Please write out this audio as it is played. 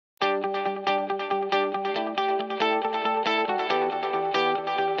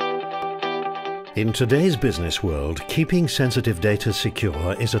In today's business world, keeping sensitive data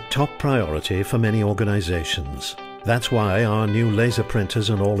secure is a top priority for many organizations. That's why our new laser printers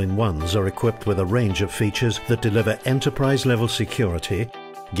and all-in-ones are equipped with a range of features that deliver enterprise-level security,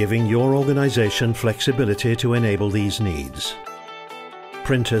 giving your organization flexibility to enable these needs.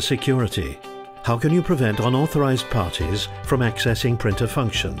 Printer security. How can you prevent unauthorized parties from accessing printer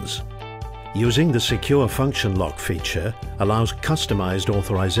functions? Using the Secure Function Lock feature allows customized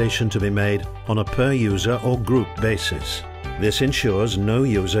authorization to be made on a per-user or group basis. This ensures no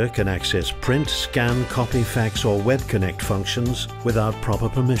user can access print, scan, copy, fax or web connect functions without proper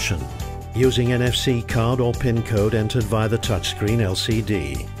permission, using NFC card or PIN code entered via the touchscreen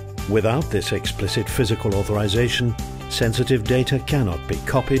LCD. Without this explicit physical authorization, sensitive data cannot be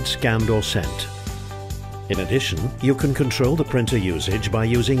copied, scanned or sent. In addition, you can control the printer usage by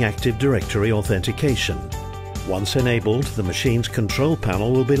using Active Directory authentication. Once enabled, the machine's control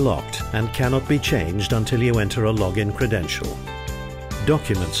panel will be locked and cannot be changed until you enter a login credential.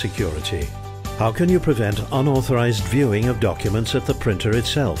 Document security. How can you prevent unauthorized viewing of documents at the printer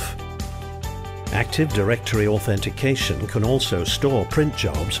itself? Active Directory authentication can also store print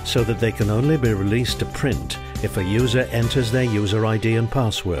jobs so that they can only be released to print if a user enters their user ID and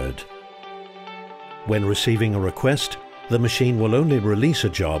password. When receiving a request, the machine will only release a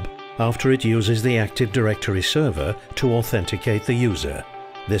job after it uses the Active Directory server to authenticate the user.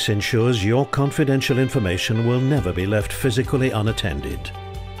 This ensures your confidential information will never be left physically unattended.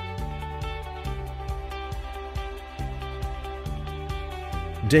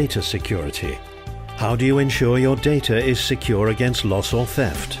 Data security. How do you ensure your data is secure against loss or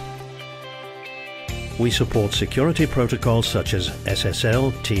theft? We support security protocols such as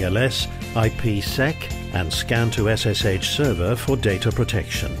SSL, TLS, IPsec and Scan to SSH server for data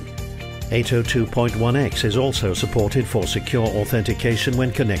protection. 802.1x is also supported for secure authentication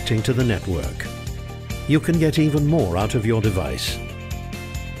when connecting to the network. You can get even more out of your device.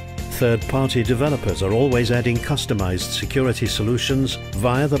 Third-party developers are always adding customized security solutions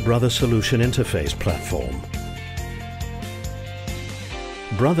via the Brother Solution Interface platform.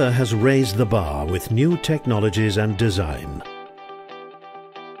 Brother has raised the bar with new technologies and design.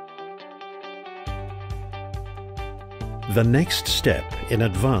 The next step in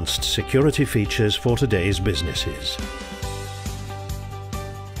advanced security features for today's businesses.